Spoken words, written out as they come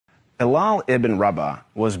Bilal ibn Rabah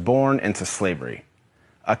was born into slavery,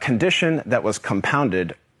 a condition that was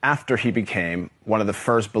compounded after he became one of the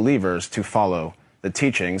first believers to follow the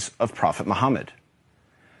teachings of Prophet Muhammad.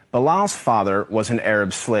 Bilal's father was an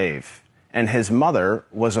Arab slave, and his mother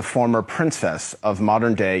was a former princess of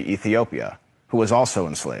modern-day Ethiopia, who was also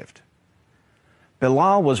enslaved.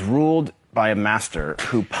 Bilal was ruled by a master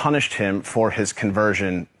who punished him for his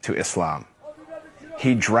conversion to Islam.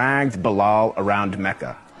 He dragged Bilal around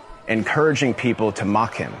Mecca, encouraging people to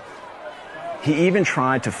mock him. He even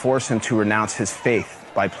tried to force him to renounce his faith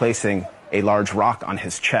by placing a large rock on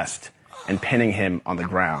his chest and pinning him on the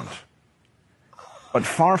ground. But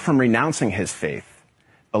far from renouncing his faith,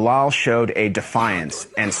 Bilal showed a defiance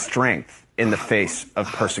and strength in the face of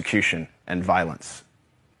persecution and violence.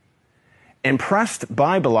 Impressed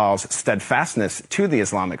by Bilal's steadfastness to the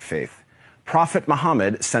Islamic faith, Prophet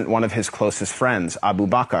Muhammad sent one of his closest friends, Abu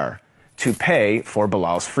Bakr, to pay for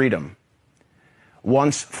Bilal's freedom.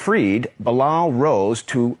 Once freed, Bilal rose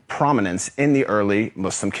to prominence in the early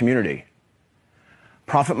Muslim community.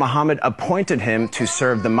 Prophet Muhammad appointed him to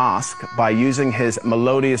serve the mosque by using his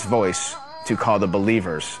melodious voice to call the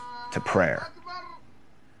believers to prayer.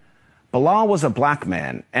 Bilal was a black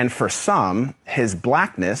man, and for some, his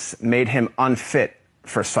blackness made him unfit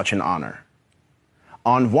for such an honor.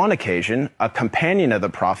 On one occasion, a companion of the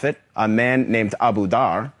Prophet, a man named Abu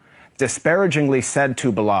Dar, disparagingly said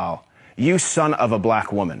to Bilal, "You son of a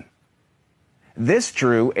black woman." This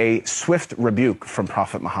drew a swift rebuke from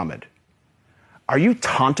Prophet Muhammad. "Are you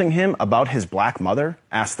taunting him about his black mother?"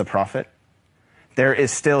 asked the Prophet. "There is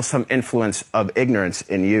still some influence of ignorance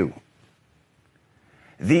in you."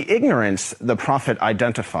 The ignorance the Prophet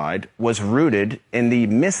identified was rooted in the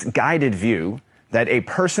misguided view that a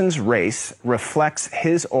person's race reflects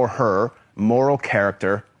his or her moral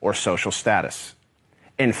character or social status.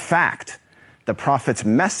 In fact, the Prophet's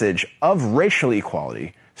message of racial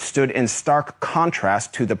equality stood in stark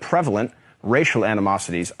contrast to the prevalent racial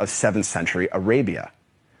animosities of 7th century Arabia.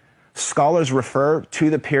 Scholars refer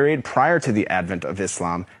to the period prior to the advent of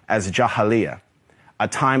Islam as Jahiliyyah, a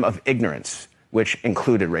time of ignorance, which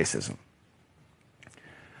included racism.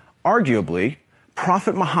 Arguably,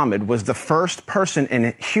 Prophet Muhammad was the first person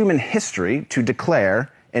in human history to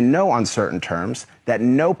declare, in no uncertain terms, that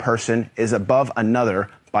no person is above another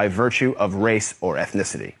by virtue of race or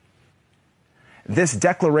ethnicity. This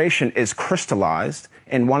declaration is crystallized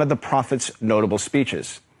in one of the Prophet's notable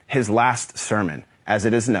speeches, his last sermon, as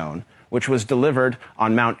it is known, which was delivered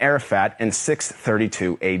on Mount Arafat in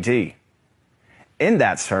 632 AD. In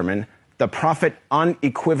that sermon, the Prophet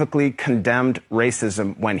unequivocally condemned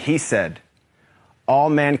racism when he said, "All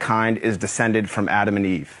mankind is descended from Adam and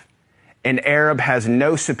Eve. An Arab has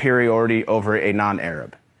no superiority over a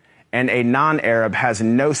non-Arab, and a non-Arab has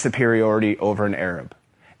no superiority over an Arab.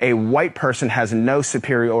 A white person has no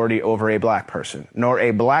superiority over a black person, nor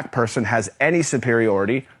a black person has any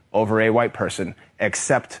superiority over a white person,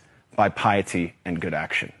 except by piety and good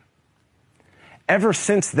action." Ever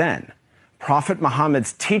since then, Prophet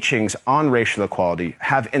Muhammad's teachings on racial equality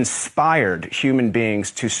have inspired human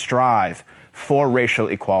beings to strive for racial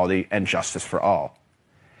equality and justice for all.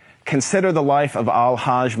 Consider the life of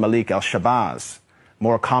Al-Hajj Malik al-Shabazz,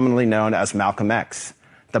 more commonly known as Malcolm X,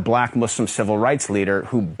 the black Muslim civil rights leader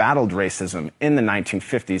who battled racism in the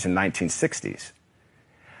 1950s and 1960s.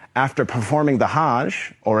 After performing the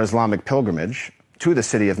Hajj, or Islamic pilgrimage, to the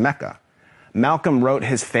city of Mecca, Malcolm wrote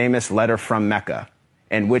his famous letter from Mecca,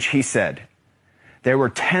 in which he said, "There were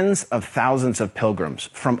tens of thousands of pilgrims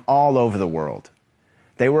from all over the world.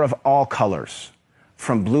 They were of all colors,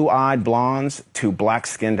 from blue-eyed blondes to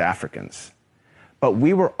black-skinned Africans. But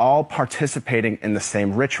we were all participating in the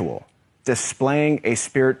same ritual, displaying a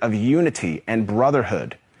spirit of unity and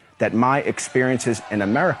brotherhood that my experiences in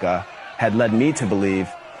America had led me to believe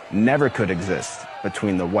never could exist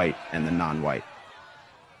between the white and the non-white."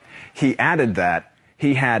 He added that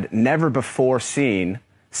he had never before seen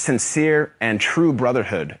sincere and true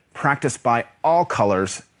brotherhood practiced by all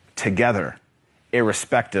colors together,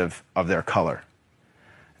 irrespective of their color.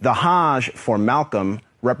 The Hajj for Malcolm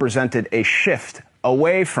represented a shift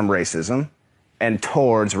away from racism and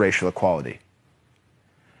towards racial equality.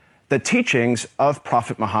 The teachings of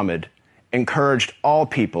Prophet Muhammad encouraged all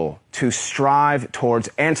people to strive towards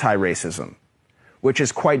anti-racism, which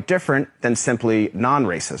is quite different than simply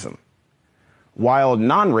non-racism. While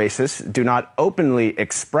non-racists do not openly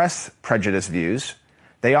express prejudiced views,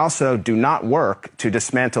 they also do not work to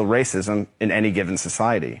dismantle racism in any given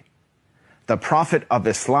society. The Prophet of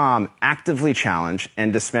Islam actively challenged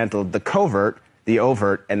and dismantled the covert, the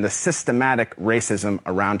overt, and the systematic racism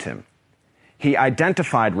around him. He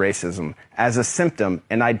identified racism as a symptom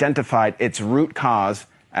and identified its root cause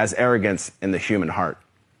as arrogance in the human heart.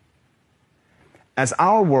 As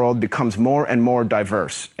our world becomes more and more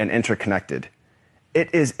diverse and interconnected,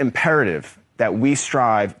 it is imperative that we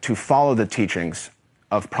strive to follow the teachings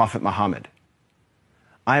of Prophet Muhammad.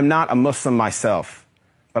 I am not a Muslim myself,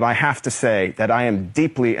 but I have to say that I am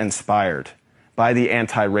deeply inspired by the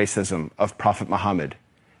anti-racism of Prophet Muhammad,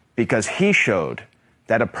 because he showed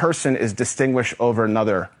that a person is distinguished over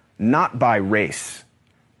another not by race,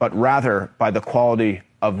 but rather by the quality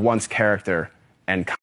of one's character and